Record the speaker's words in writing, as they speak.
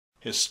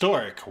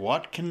Historic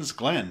Watkins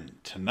Glen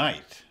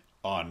tonight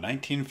on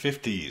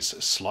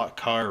 1950s slot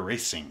car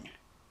racing.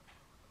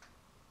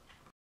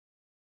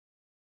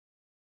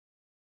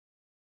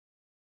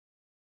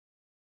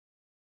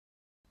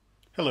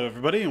 Hello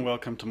everybody and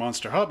welcome to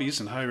Monster Hobbies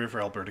in High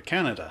River, Alberta,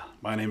 Canada.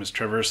 My name is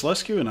Trevor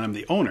Slescu and I'm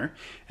the owner,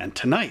 and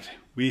tonight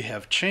we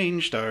have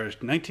changed our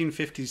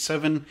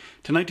 1957 to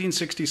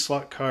 1960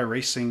 slot car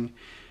racing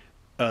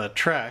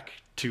track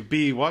to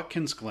be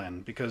Watkins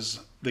Glen because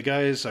the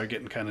guys are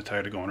getting kind of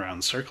tired of going around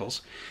in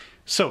circles.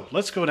 So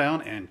let's go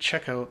down and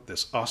check out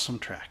this awesome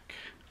track.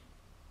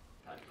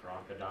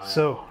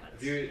 So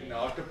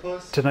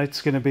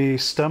tonight's going to be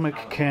stomach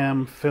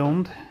cam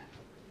filmed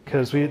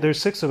because there's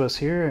 6 of us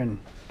here and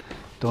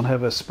don't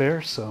have a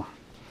spare, so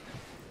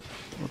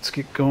let's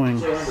get going.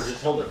 So remember,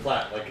 just hold it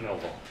flat like an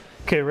oval.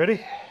 Okay,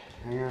 ready?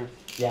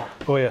 Yeah.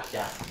 Oh yeah.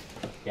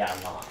 Yeah,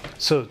 I'm not.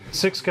 So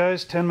 6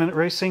 guys, 10-minute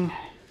racing.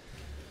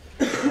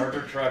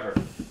 Murder Trevor.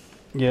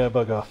 Yeah,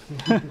 bug off.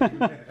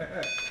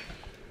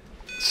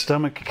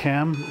 Stomach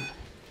cam.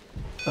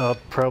 I'll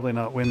probably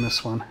not win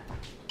this one.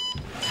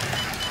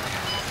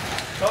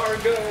 Car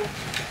go.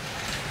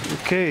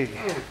 Okay.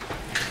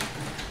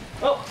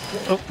 Oh.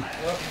 Oh.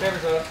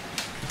 Trevor's up.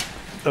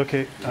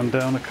 Okay, I'm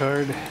down a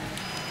card.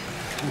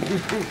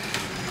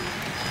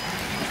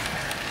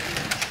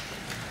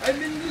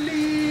 I'm in the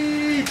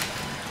lead.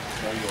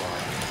 No, you are.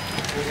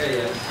 Yeah, he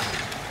is.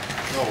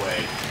 No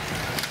way.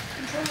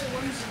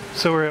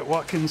 So we're at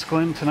Watkins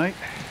Glen tonight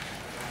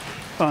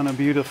on a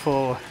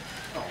beautiful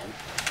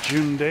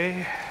June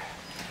day.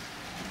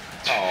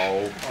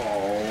 Oh,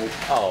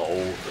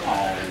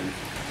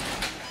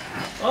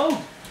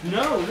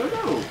 no.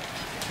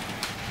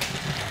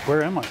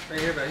 Where am I? Right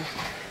here, buddy.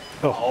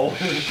 Oh.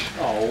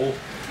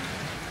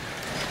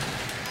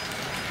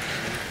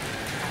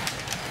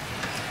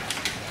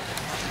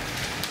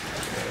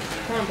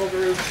 Come on,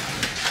 Buckaroo.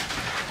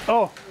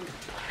 Oh.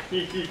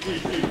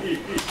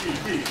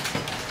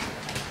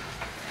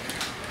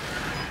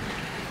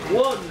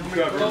 One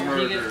Trevor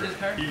murder.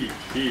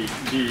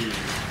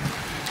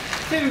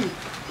 Two.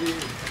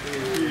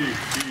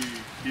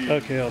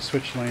 Okay, I'll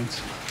switch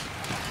lanes.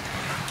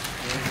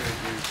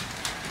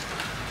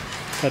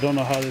 I don't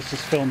know how this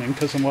is filming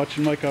because I'm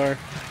watching my car.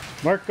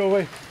 Mark, go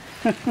away.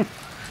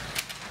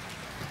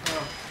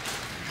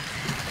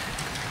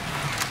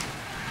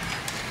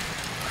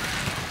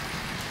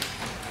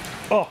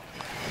 Oh.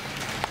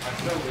 I'm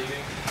still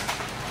leaving.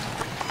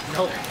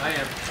 No, I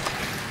am.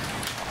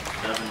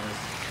 7 is.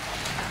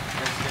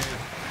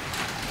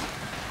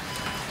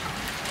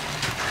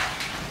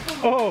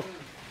 Oh.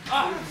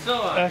 So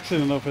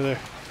Accident over there.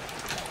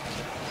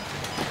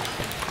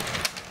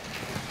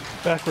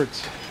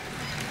 Backwards.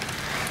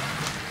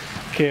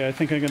 Okay, I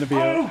think I'm gonna be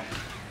out. Oh.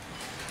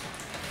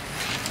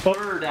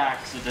 Third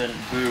accident.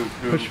 Boo.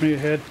 Push me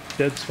ahead.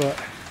 Dead spot.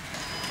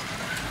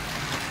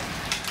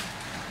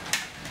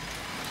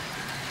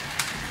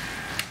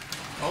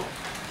 Oh.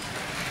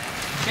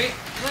 Okay,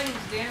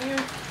 lanes down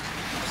here.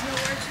 There's no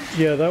exit.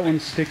 Yeah, that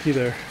one's sticky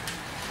there.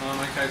 Oh,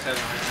 my car's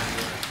having a hard time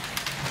doing it.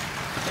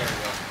 There we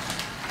go.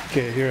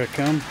 Okay, here I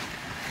come.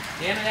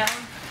 Damn it,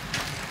 Alan.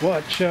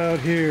 Watch out,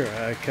 here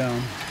I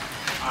come.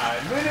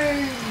 I'm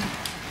winning!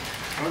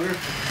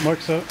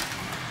 Mark's out.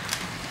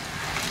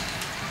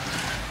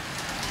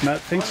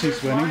 Matt thinks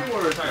he's winning.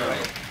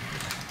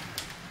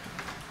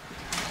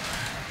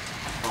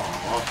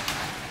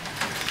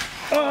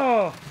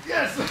 Oh!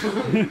 Yes!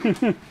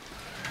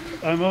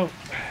 I'm out.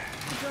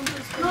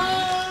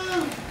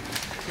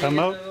 I'm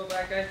out.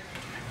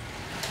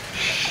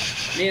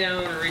 Me and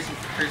Alan are racing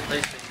for first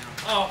place right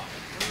now. Oh!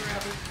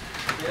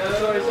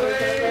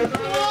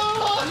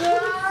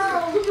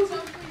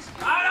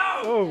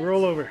 Oh,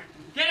 roll over.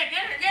 Get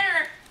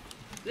her!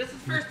 This is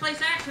first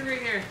place action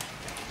right here.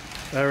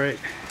 All right.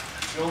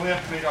 You only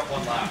have to make up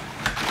one lap.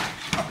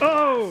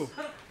 Oh!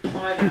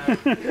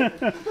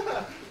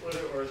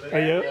 Are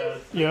you out? Yes.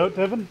 You out,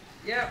 Devin?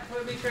 Yeah,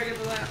 put me sure I get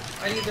the lap.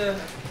 I need to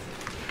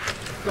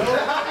go me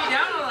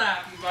down a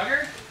lap, you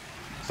bugger.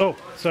 Oh,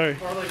 sorry.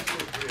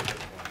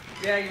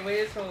 Yeah, you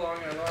waited so long,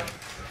 I lost.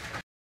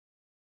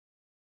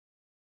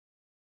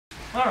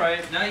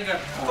 Alright, now you got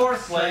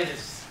 4th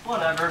place.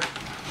 Whatever.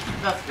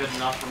 That's good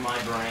enough for my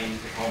brain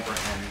to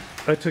comprehend.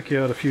 I took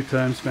you out a few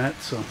times, Matt,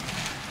 so.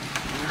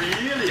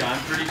 Really? I'm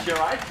pretty sure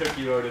I took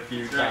you out a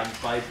few times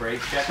by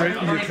brake check. Right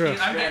in your truck.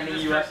 I'm getting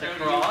you at the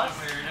cross.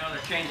 They're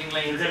changing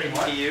lanes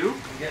into you.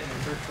 I'm getting in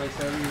first place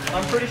over you.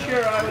 I'm pretty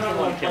sure I was the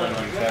one killing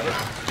you, Trevor.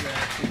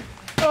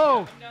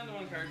 Oh! Down to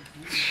 1 card.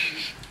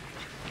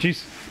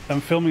 Jeez,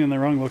 I'm filming in the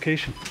wrong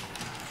location.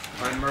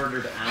 I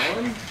murdered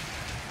Alan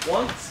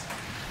once.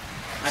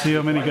 See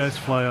how many guys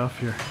fly off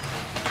here.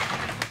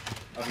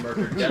 I've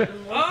murdered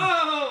Devin.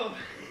 Oh!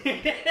 He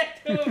did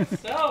it to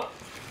himself.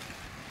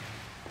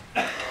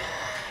 I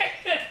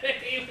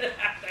didn't even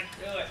have to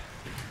do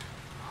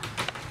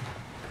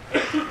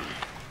it.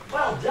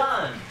 Well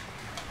done.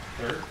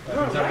 Third.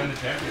 Right. The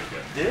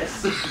championship. This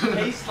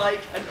tastes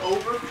like an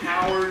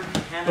overpowered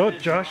Canada Oh,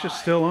 Josh is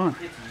still on.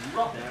 It's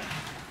rubbish.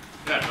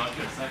 Yeah, Josh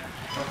gets second.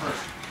 Go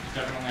first.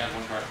 Devin only has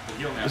one card. But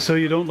he only has So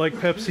you don't like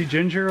Pepsi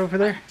Ginger over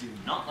there? Do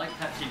not like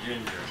Pepsi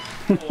Ginger.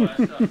 Oh, that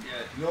stuff,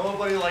 yeah.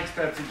 Nobody likes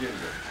Pepsi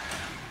Ginger.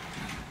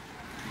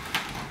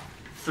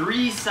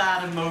 3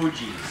 sad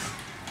emojis.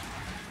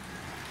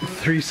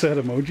 3 sad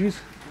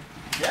emojis?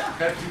 Yeah,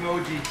 Pepsi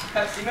emoji.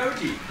 Pepsi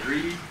emoji.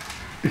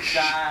 3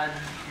 sad,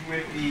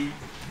 whippy.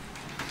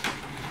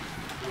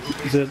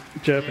 Is that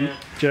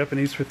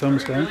Japanese for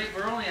thumbs down?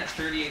 We're only at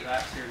 38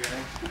 laps here,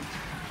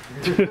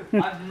 guys.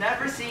 I've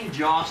never seen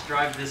Josh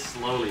drive this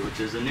slowly, which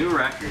is a new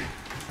record.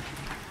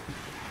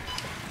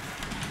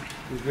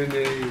 He's doing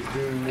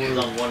He's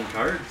more on one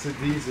card.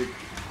 Sadizic.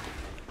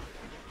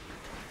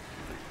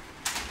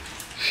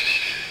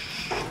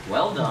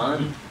 Well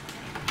done.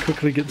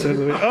 Quickly gets out of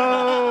the way.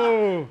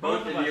 Oh!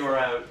 Both of you are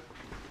out.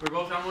 We're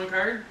both on one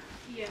card?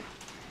 Yeah.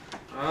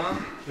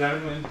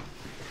 Devin wins.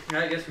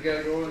 I guess we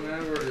gotta go in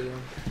that order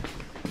then.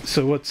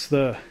 So what's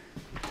the...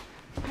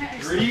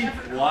 3,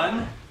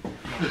 1.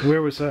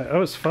 Where was I? I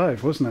was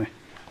 5, wasn't I?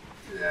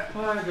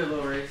 Oh, good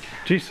little race.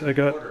 Jeez, I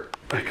got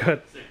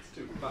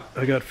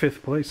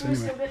 5th place Can we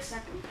anyway. still get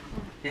second?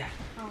 Yeah.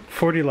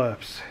 40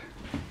 laps.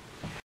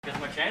 Guess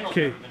my channel's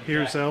Okay, never been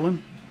here's checked.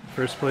 Alan,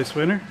 first place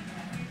winner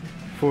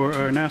for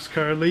our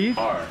NASCAR lead.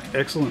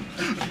 Excellent.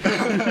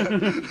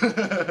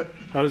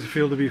 How does it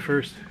feel to be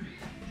first?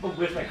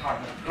 With my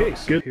car. Okay,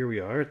 good. Here we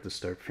are at the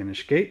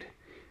start-finish gate,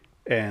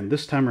 and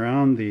this time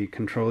around the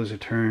controllers are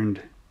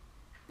turned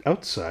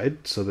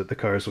outside so that the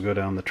cars will go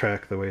down the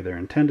track the way they're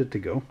intended to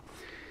go.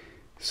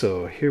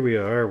 So here we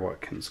are,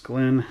 Watkins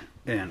Glen,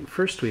 and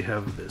first we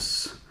have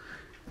this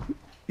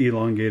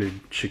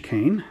elongated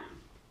chicane,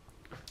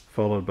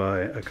 followed by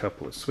a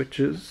couple of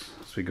switches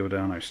as we go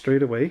down our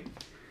straightaway.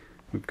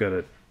 We've got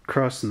a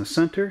cross in the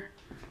center,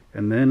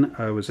 and then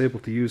I was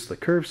able to use the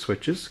curve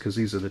switches because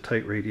these are the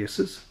tight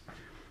radiuses.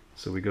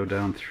 So we go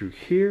down through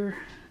here,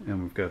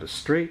 and we've got a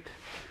straight,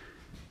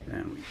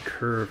 and we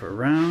curve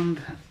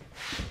around,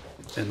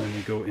 and then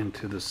we go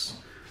into this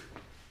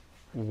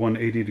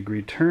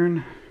 180-degree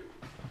turn.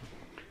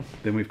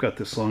 Then we've got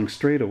this long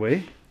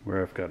straightaway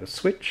where I've got a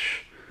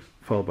switch,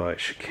 followed by a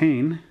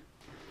chicane,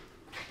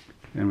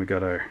 and we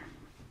got our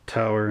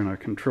tower and our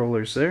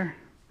controllers there,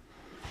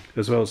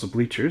 as well as the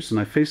bleachers, and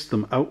I faced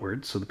them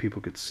outward so the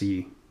people could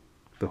see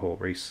the whole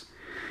race.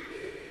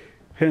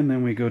 And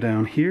then we go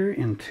down here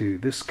into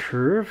this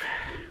curve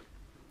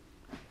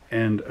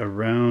and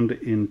around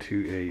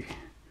into a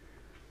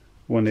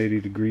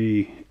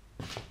 180-degree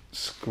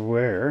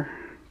square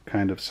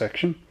kind of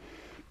section.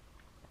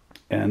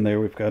 And there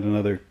we've got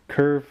another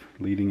curve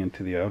leading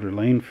into the outer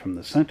lane from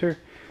the center.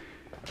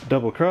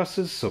 Double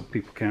crosses so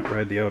people can't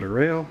ride the outer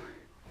rail.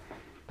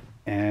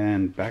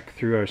 And back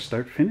through our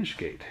start-finish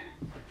gate.